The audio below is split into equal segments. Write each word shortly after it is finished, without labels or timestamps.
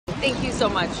Thank you so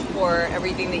much for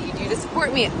everything that you do to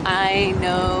support me. I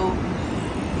know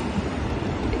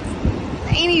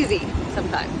it ain't easy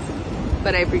sometimes,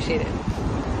 but I appreciate it.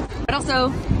 But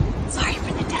also, sorry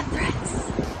for the death threats.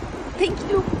 Thank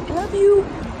you. I love you.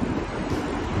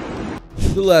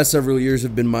 The last several years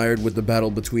have been mired with the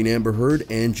battle between Amber Heard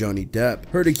and Johnny Depp.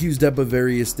 Heard accused Depp of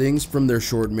various things from their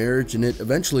short marriage, and it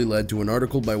eventually led to an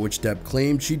article by which Depp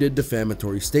claimed she did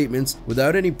defamatory statements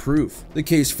without any proof. The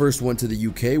case first went to the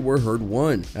UK, where Heard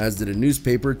won, as did a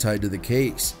newspaper tied to the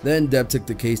case. Then Depp took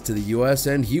the case to the US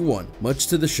and he won, much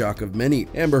to the shock of many.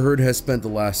 Amber Heard has spent the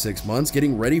last 6 months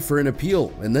getting ready for an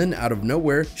appeal, and then out of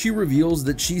nowhere, she reveals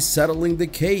that she's settling the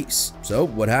case. So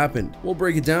what happened? We'll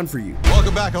break it down for you.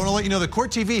 Welcome back. I want to let you know that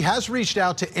Court TV has reached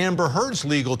out to Amber Heard's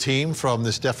legal team from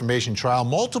this defamation trial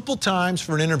multiple times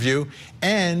for an interview,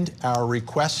 and our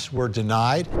requests were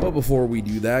denied. But before we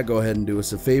do that, go ahead and do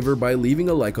us a favor by leaving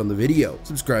a like on the video,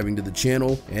 subscribing to the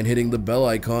channel, and hitting the bell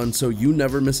icon so you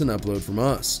never miss an upload from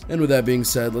us. And with that being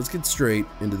said, let's get straight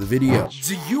into the video.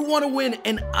 Do you want to win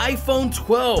an iPhone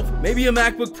 12, maybe a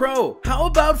MacBook Pro? How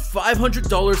about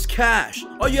 $500 cash?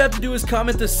 All you have to do is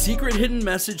comment the secret hidden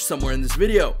message somewhere in this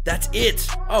video. That's it.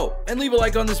 Oh, and leave a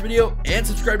like on this video and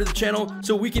subscribe to the channel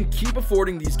so we can keep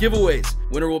affording these giveaways.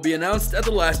 Winner will be announced at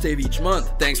the last day of each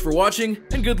month. Thanks for watching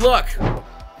and good luck.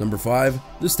 Number 5,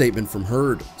 the statement from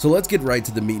Heard. So let's get right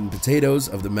to the meat and potatoes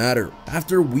of the matter.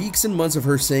 After weeks and months of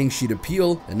her saying she'd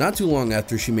appeal, and not too long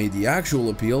after she made the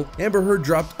actual appeal, Amber Heard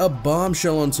dropped a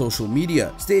bombshell on social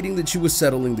media, stating that she was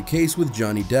settling the case with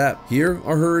Johnny Depp. Here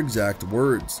are her exact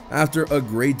words. After a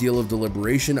great deal of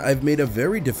deliberation, I've made a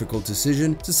very difficult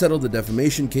decision to settle the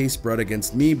defamation case brought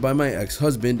against me by my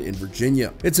ex-husband in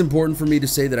Virginia. It's important for me to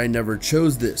say that I never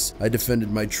chose this. I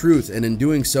defended my truth, and in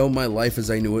doing so, my life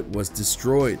as I knew it was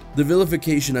destroyed. The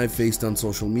vilification I've faced on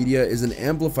social media is an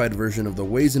amplified version of the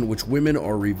ways in which women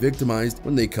are re-victimized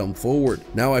when they come forward.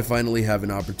 Now I finally have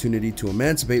an opportunity to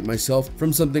emancipate myself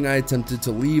from something I attempted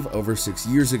to leave over 6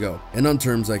 years ago, and on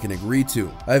terms I can agree to.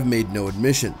 I've made no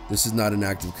admission. This is not an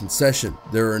act of concession.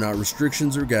 There are not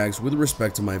restrictions or gags with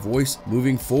respect to my voice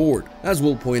moving forward. As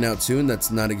we'll point out soon, that's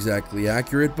not exactly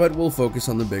accurate, but we'll focus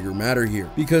on the bigger matter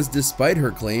here, because despite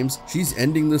her claims, she's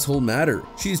ending this whole matter.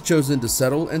 She's chosen to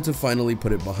settle and to finally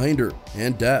put it behind her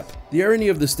and Depp. The irony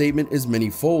of the statement is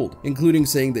many-fold, including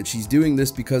saying that she's doing this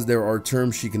because there are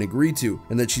terms she can agree to,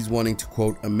 and that she's wanting to,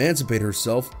 quote, emancipate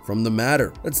herself from the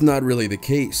matter. That's not really the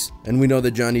case, and we know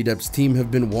that Johnny Depp's team have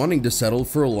been wanting to settle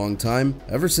for a long time,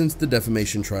 ever since the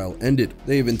defamation trial ended.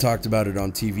 They even talked about it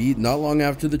on TV not long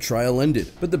after the trial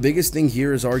ended, but the biggest thing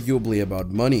here is arguably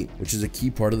about money, which is a key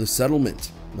part of the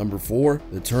settlement. Number 4,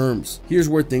 the terms. Here's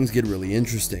where things get really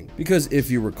interesting, because if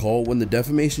you recall, when the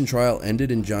defamation trial ended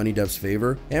in Johnny Depp's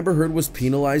favor, Amber Heard was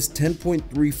penalized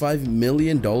 $10.35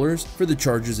 million for the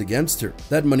charges against her.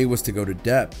 That money was to go to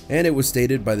Depp, and it was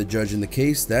stated by the judge in the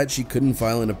case that she couldn't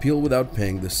file an appeal without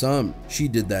paying the sum. She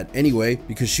did that anyway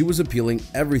because she was appealing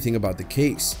everything about the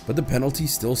case, but the penalty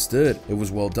still stood. It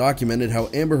was well documented how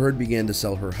Amber Heard began to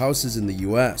sell her houses in the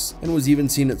US, and was even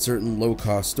seen at certain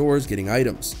low-cost stores getting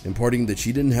items, imparting that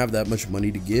she didn't have that much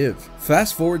money to give.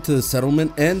 Fast forward to the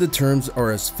settlement, and the terms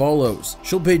are as follows.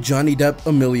 She'll pay Johnny Depp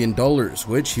 $1 million,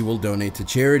 which he will donate to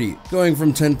charity. Going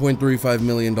from $10.35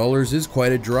 million is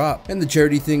quite a drop, and the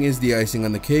charity thing is the icing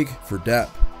on the cake for Depp.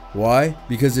 Why?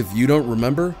 Because if you don't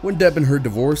remember, when Depp and her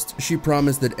divorced, she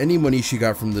promised that any money she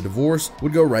got from the divorce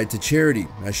would go right to charity,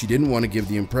 as she didn't want to give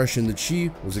the impression that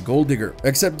she was a gold digger.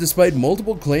 Except despite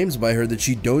multiple claims by her that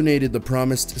she donated the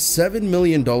promised $7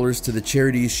 million to the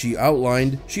charities she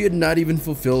outlined, she had not even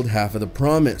fulfilled half of the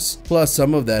promise. Plus,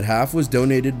 some of that half was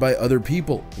donated by other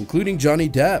people, including Johnny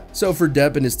Depp. So for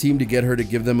Depp and his team to get her to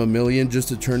give them $1 million just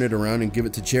to turn it around and give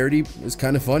it to charity is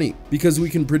kind of funny, because we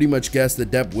can pretty much guess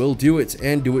that Depp will do it,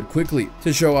 and do it quickly,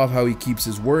 to show off how he keeps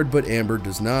his word, but Amber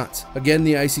does not. Again,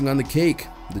 the icing on the cake,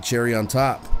 the cherry on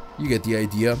top. You get the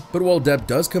idea. But while Depp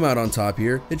does come out on top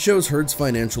here, it shows Heard's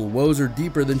financial woes are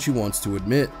deeper than she wants to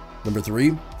admit. Number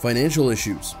 3, financial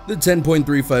issues. The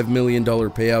 $10.35 million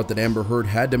payout that Amber Heard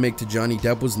had to make to Johnny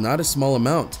Depp was not a small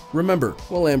amount. Remember,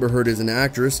 while Amber Heard is an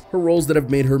actress, her roles that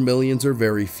have made her millions are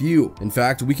very few. In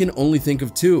fact, we can only think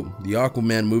of 2, the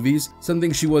Aquaman movies,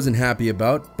 something she wasn't happy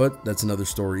about, but that's another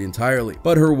story entirely.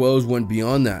 But her woes went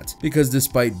beyond that, because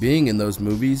despite being in those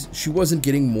movies, she wasn't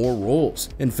getting more roles.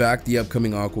 In fact, the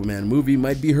upcoming Aquaman movie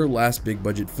might be her last big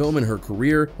budget film in her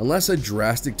career, unless a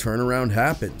drastic turnaround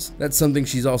happens. That's something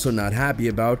she's also also not happy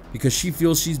about because she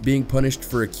feels she's being punished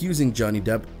for accusing Johnny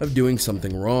Depp of doing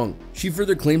something wrong. She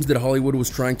further claims that Hollywood was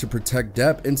trying to protect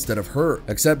Depp instead of her,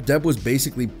 except Depp was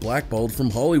basically blackballed from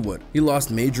Hollywood. He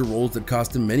lost major roles that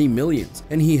cost him many millions,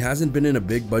 and he hasn't been in a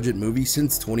big budget movie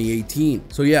since 2018.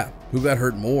 So yeah, who got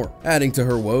hurt more? Adding to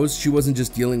her woes, she wasn't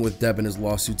just dealing with Depp and his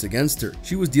lawsuits against her.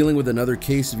 She was dealing with another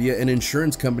case via an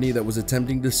insurance company that was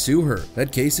attempting to sue her.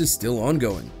 That case is still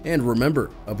ongoing. And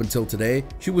remember, up until today,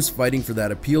 she was fighting for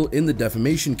that appeal in the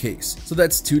defamation case. So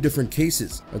that's two different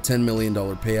cases. A $10 million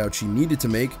payout she needed to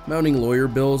make, mounting lawyer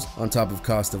bills on top of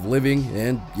cost of living,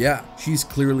 and yeah, she's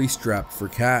clearly strapped for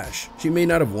cash. She may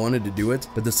not have wanted to do it,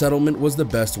 but the settlement was the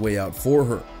best way out for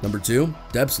her. Number 2,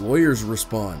 Depp's lawyers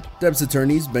respond. Depp's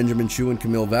attorneys, Benjamin Chu and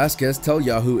Camille Vasquez, tell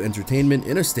Yahoo Entertainment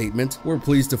in a statement, "We're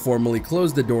pleased to formally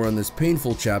close the door on this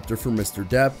painful chapter for Mr.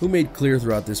 Depp, who made clear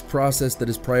throughout this process that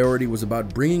his priority was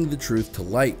about bringing the truth to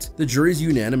light. The jury's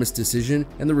unanimous decision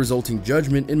and the resulting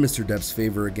judgment in Mr. Depp's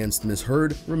favor against Ms.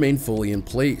 Heard remain fully in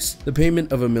place. The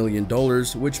payment of $1 million,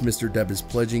 which Mr. Depp is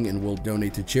pledging and will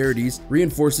donate to charities,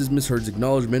 reinforces Ms. Heard's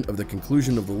acknowledgement of the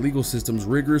conclusion of the legal system's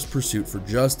rigorous pursuit for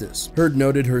justice." Heard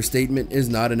noted her statement is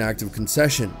not an act of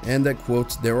concession, and that,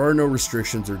 quote, "There are no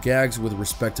restrictions or gags with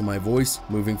respect to my voice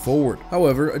moving forward."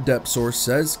 However, a Depp source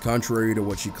says, contrary to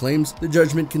what she claims, the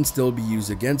judgment can still be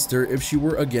used against her if she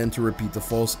were again to repeat the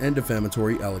false and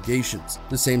defamatory allegations.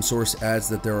 The same source adds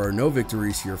that there are no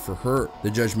victories here for her. The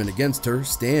judgment against her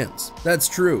stands. That's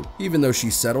true. Even though she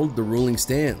settled, the ruling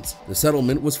stands. The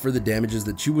settlement was for the damages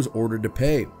that she was ordered to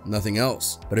pay, nothing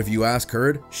else. But if you ask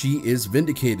Heard, she is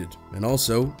vindicated, and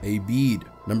also a bead.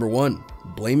 Number 1.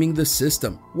 Blaming the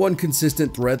system. One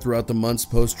consistent thread throughout the months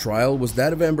post-trial was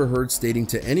that of Amber Heard stating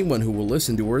to anyone who will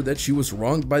listen to her that she was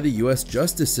wronged by the US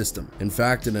justice system. In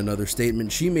fact, in another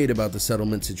statement she made about the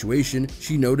settlement situation,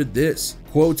 she noted this,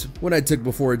 quote, "When I took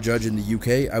before a judge in the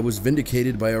UK, I was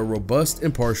vindicated by a robust,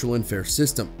 impartial, and fair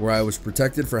system, where I was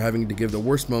protected for having to give the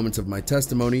worst moments of my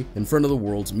testimony in front of the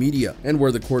world's media, and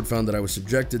where the court found that I was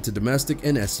subjected to domestic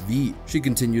and SV," she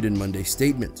continued in Monday's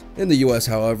statement. In the US,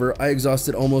 however, I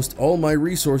exhausted almost all my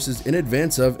resources in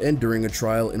advance of and during a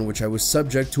trial in which I was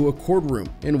subject to a courtroom,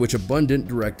 in which abundant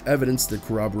direct evidence that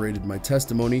corroborated my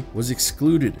testimony was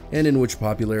excluded, and in which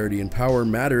popularity and power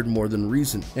mattered more than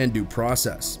reason and due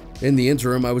process. In the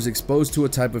interim, I was exposed to a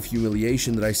type of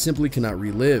humiliation that I simply cannot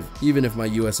relive. Even if my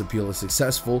US appeal is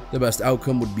successful, the best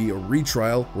outcome would be a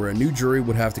retrial where a new jury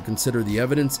would have to consider the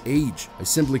evidence age. I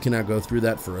simply cannot go through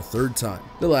that for a third time.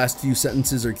 The last few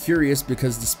sentences are curious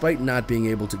because despite not being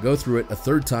able to go through it a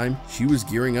third time, she was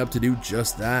gearing up to do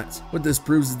just that. What this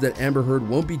proves is that Amber Heard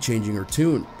won't be changing her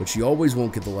tune, but she always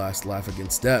won't get the last laugh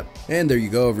against Depp. And there you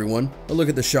go, everyone. A look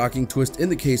at the shocking twist in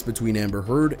the case between Amber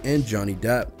Heard and Johnny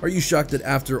Depp. Are you shocked that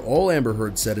after all Amber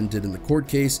Heard said and did in the court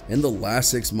case in the last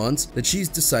 6 months that she's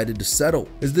decided to settle?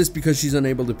 Is this because she's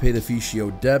unable to pay the fee she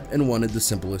owed Depp and wanted the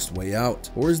simplest way out?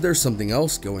 Or is there something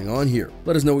else going on here?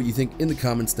 Let us know what you think in the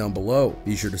comments down below.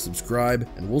 Be sure to subscribe,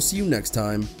 and we'll see you next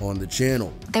time on the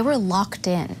channel. They were locked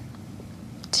in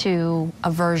to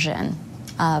a version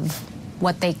of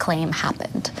what they claim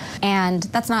happened. And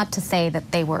that's not to say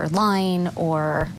that they were lying or